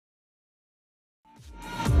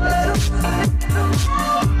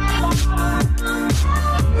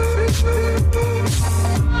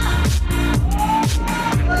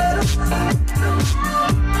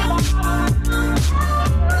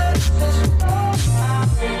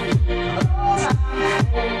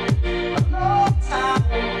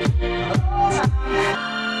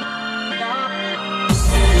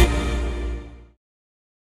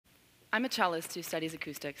I'm a cellist who studies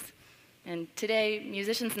acoustics. And today,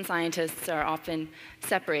 musicians and scientists are often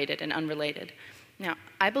separated and unrelated. Now,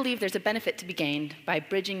 I believe there's a benefit to be gained by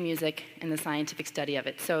bridging music and the scientific study of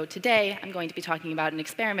it. So today, I'm going to be talking about an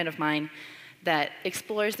experiment of mine that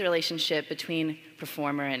explores the relationship between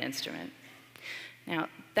performer and instrument. Now,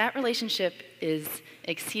 that relationship is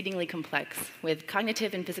exceedingly complex, with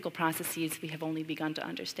cognitive and physical processes we have only begun to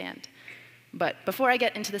understand. But before I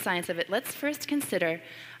get into the science of it, let's first consider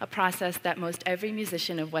a process that most every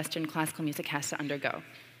musician of Western classical music has to undergo: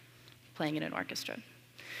 playing in an orchestra.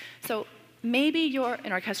 So maybe you're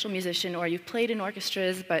an orchestral musician or you've played in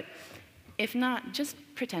orchestras, but if not, just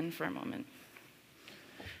pretend for a moment.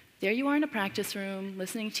 There you are in a practice room,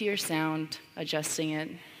 listening to your sound, adjusting it.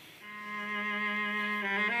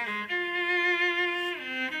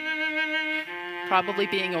 Probably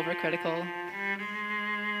being overcritical,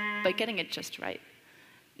 but getting it just right.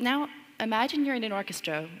 Now, imagine you're in an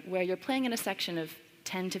orchestra where you're playing in a section of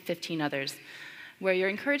 10 to 15 others, where you're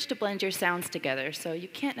encouraged to blend your sounds together, so you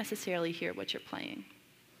can't necessarily hear what you're playing.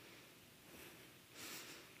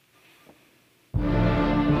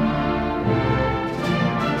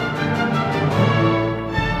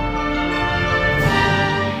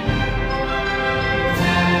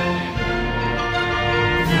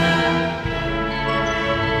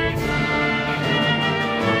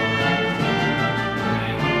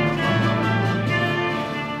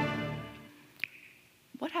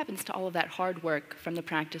 What happens to all of that hard work from the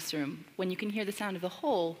practice room when you can hear the sound of the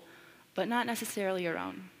whole, but not necessarily your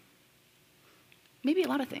own? Maybe a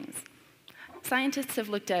lot of things. Scientists have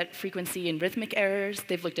looked at frequency and rhythmic errors.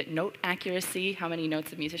 They've looked at note accuracy, how many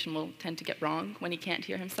notes a musician will tend to get wrong when he can't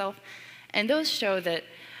hear himself. And those show that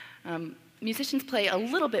musicians play a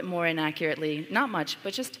little bit more inaccurately, not much,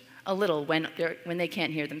 but just a little when they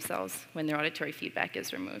can't hear themselves, when their auditory feedback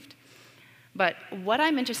is removed. But what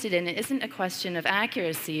I'm interested in isn't a question of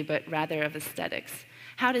accuracy, but rather of aesthetics.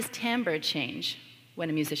 How does timbre change when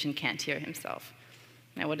a musician can't hear himself?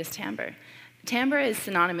 Now, what is timbre? Timbre is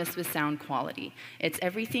synonymous with sound quality. It's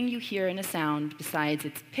everything you hear in a sound besides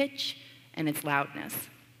its pitch and its loudness.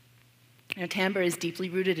 Now, timbre is deeply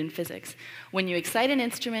rooted in physics. When you excite an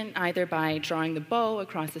instrument, either by drawing the bow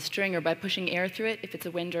across the string or by pushing air through it, if it's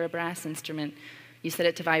a wind or a brass instrument, you set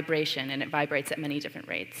it to vibration, and it vibrates at many different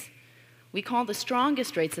rates. We call the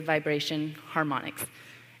strongest rates of vibration harmonics,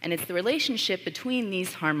 and it's the relationship between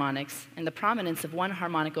these harmonics and the prominence of one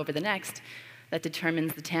harmonic over the next that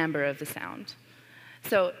determines the timbre of the sound.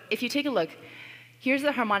 So if you take a look, here's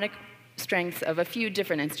the harmonic strengths of a few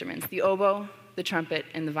different instruments: the oboe, the trumpet,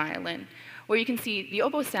 and the violin, where you can see the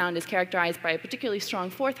oboe sound is characterized by a particularly strong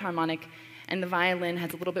fourth harmonic, and the violin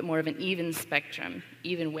has a little bit more of an even spectrum,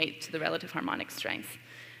 even weight to the relative harmonic strength.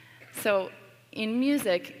 So in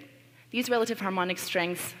music, these relative harmonic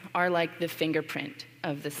strengths are like the fingerprint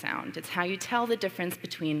of the sound. It's how you tell the difference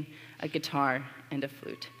between a guitar and a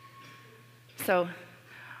flute. So,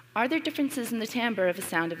 are there differences in the timbre of the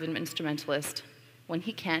sound of an instrumentalist when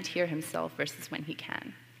he can't hear himself versus when he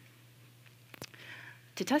can?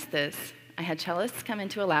 To test this, I had cellists come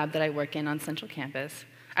into a lab that I work in on Central Campus.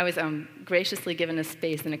 I was graciously given a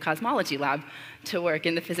space in a cosmology lab to work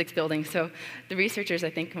in the physics building, so the researchers, I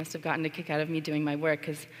think, must have gotten a kick out of me doing my work,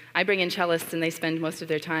 because I bring in cellists and they spend most of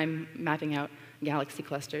their time mapping out galaxy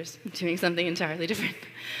clusters, doing something entirely different.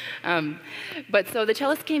 But so the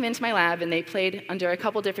cellists came into my lab and they played under a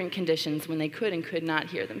couple different conditions when they could and could not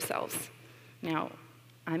hear themselves. Now,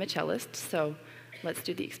 I'm a cellist, so let's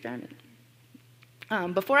do the experiment.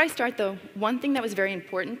 Before I start, though, one thing that was very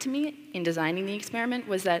important to me in designing the experiment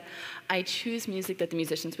was that I choose music that the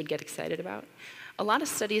musicians would get excited about. A lot of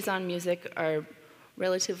studies on music are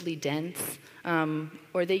relatively dense,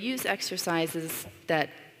 or they use exercises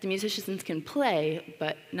that the musicians can play,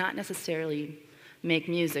 but not necessarily make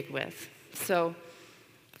music with. So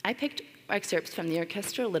I picked excerpts from the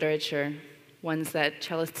orchestral literature, ones that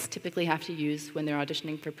cellists typically have to use when they're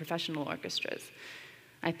auditioning for professional orchestras.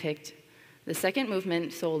 I picked the second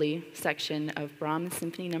movement soli section of Brahms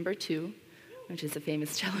Symphony No. 2, which is a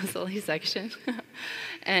famous cello soli section,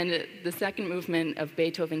 and the second movement of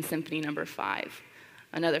Beethoven Symphony No. 5,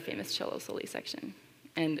 another famous cello soli section.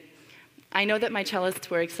 And I know that my cellists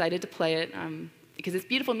were excited to play it because it's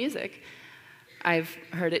beautiful music. I've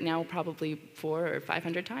heard it now probably 400 or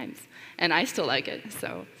 500 times, and I still like it.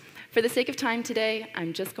 So for the sake of time today,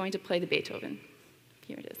 I'm just going to play the Beethoven.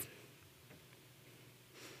 Here it is.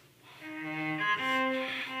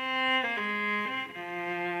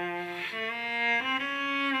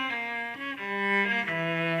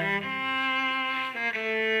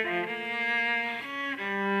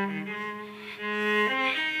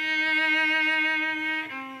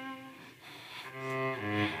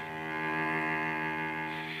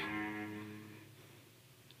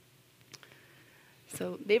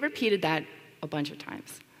 So they repeated that a bunch of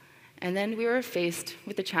times. And then we were faced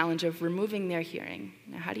with the challenge of removing their hearing.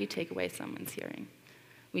 Now, how do you take away someone's hearing?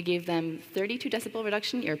 We gave them 32 decibel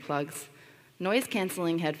reduction earplugs,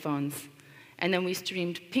 noise-canceling headphones, and then we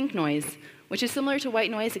streamed pink noise, which is similar to white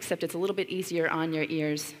noise, except it's a little bit easier on your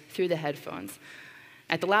ears through the headphones,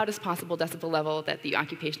 at the loudest possible decibel level that the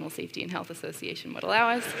Occupational Safety and Health Association would allow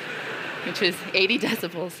us, which is 80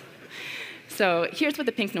 decibels. So here's what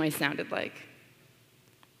the pink noise sounded like.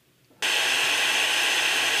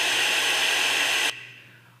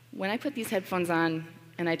 When I put these headphones on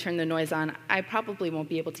and I turn the noise on, I probably won't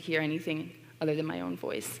be able to hear anything other than my own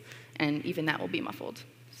voice, and even that will be muffled.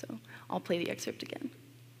 So I'll play the excerpt again.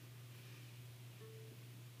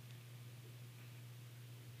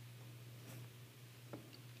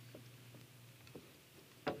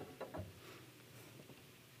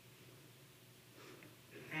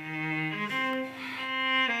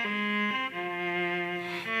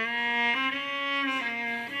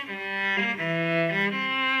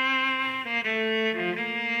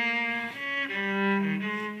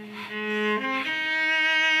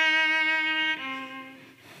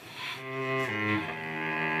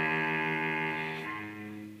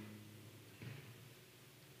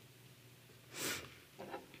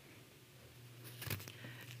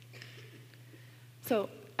 So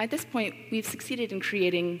at this point, we've succeeded in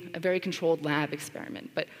creating a very controlled lab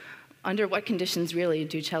experiment, but under what conditions really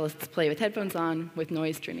do cellists play with headphones on, with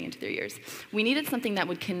noise streaming into their ears? We needed something that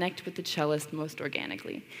would connect with the cellist most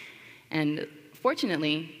organically. And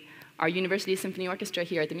fortunately, our University Symphony Orchestra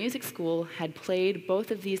here at the music school had played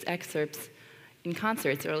both of these excerpts in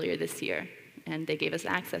concerts earlier this year, and they gave us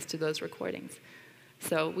access to those recordings.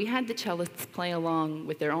 So we had the cellists play along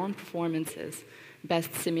with their own performances,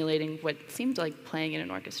 best simulating what seemed like playing in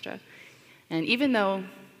an orchestra. And even though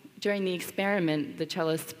during the experiment the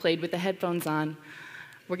cellists played with the headphones on,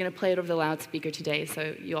 we're going to play it over the loudspeaker today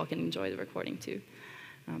so you all can enjoy the recording too.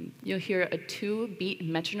 You'll hear a 2-beat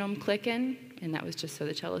metronome click in, and that was just so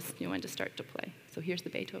the cellists knew when to start to play. So here's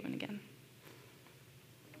the Beethoven again.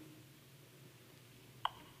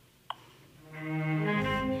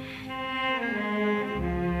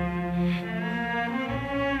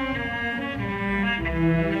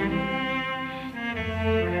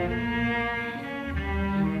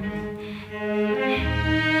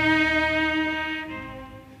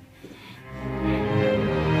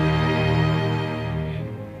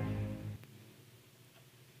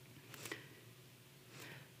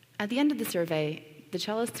 At the end of the survey, the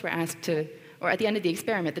cellists were asked to, or at the end of the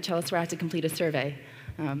experiment, the cellists were asked to complete a survey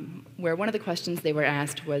where one of the questions they were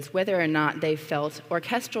asked was whether or not they felt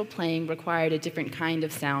orchestral playing required a different kind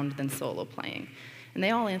of sound than solo playing. And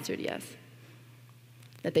they all answered yes,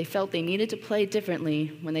 that they felt they needed to play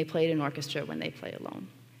differently when they played in orchestra when they play alone.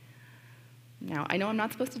 Now, I know I'm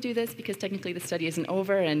not supposed to do this because technically the study isn't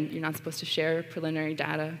over and you're not supposed to share preliminary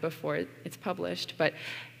data before it's published, but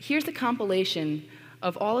here's a compilation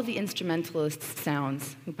of all of the instrumentalists'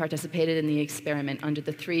 sounds who participated in the experiment under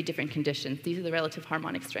the 3 different conditions. These are the relative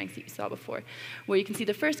harmonic strengths that you saw before, where you can see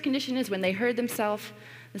the first condition is when they heard themselves,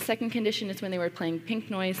 the second condition is when they were playing pink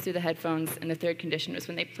noise through the headphones, and the third condition was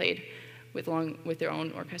when they played along with their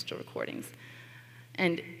own orchestral recordings.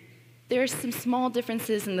 And there's some small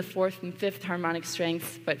differences in the 4th and 5th harmonic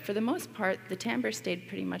strengths, but for the most part, the timbre stayed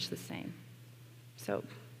pretty much the same. So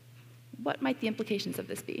what might the implications of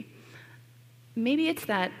this be? Maybe it's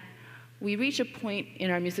that we reach a point in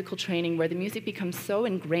our musical training where the music becomes so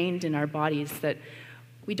ingrained in our bodies that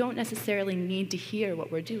we don't necessarily need to hear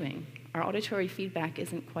what we're doing. Our auditory feedback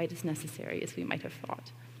isn't quite as necessary as we might have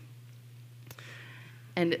thought.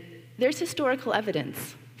 And there's historical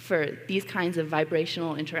evidence for these kinds of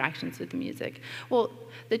vibrational interactions with the music. Well,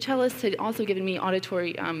 the cellists had also given me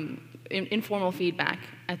auditory informal feedback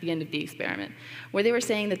at the end of the experiment, where they were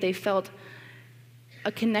saying that they felt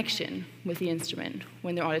a connection with the instrument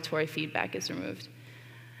when their auditory feedback is removed,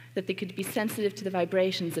 that they could be sensitive to the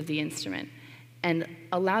vibrations of the instrument and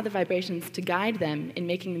allow the vibrations to guide them in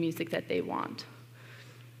making the music that they want.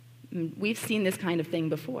 We've seen this kind of thing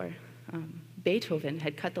before. Beethoven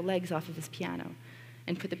had cut the legs off of his piano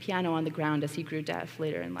and put the piano on the ground as he grew deaf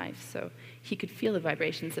later in life, so he could feel the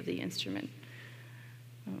vibrations of the instrument.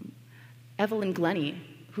 Evelyn Glennie,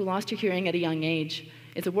 who lost her hearing at a young age,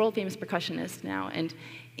 is a world-famous percussionist now, and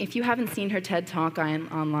if you haven't seen her TED Talk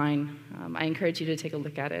online, I encourage you to take a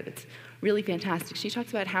look at it. It's really fantastic. She talks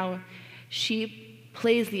about how she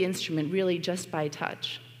plays the instrument really just by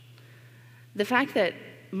touch. The fact that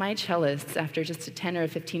my cellists, after just a 10 or a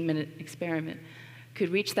 15-minute experiment, could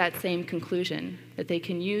reach that same conclusion, that they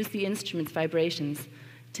can use the instrument's vibrations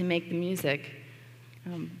to make the music,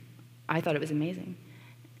 I thought it was amazing.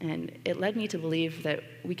 And it led me to believe that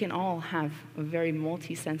we can all have a very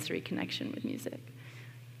multi-sensory connection with music.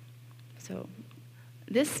 So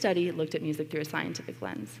this study looked at music through a scientific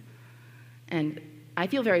lens. And I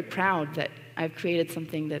feel very proud that I've created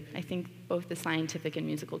something that I think both the scientific and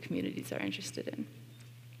musical communities are interested in.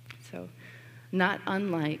 So not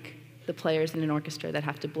unlike the players in an orchestra that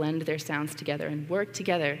have to blend their sounds together and work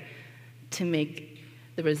together to make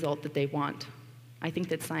the result that they want, I think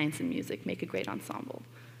that science and music make a great ensemble.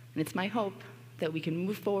 And it's my hope that we can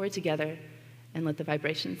move forward together and let the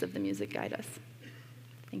vibrations of the music guide us.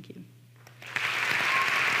 Thank you.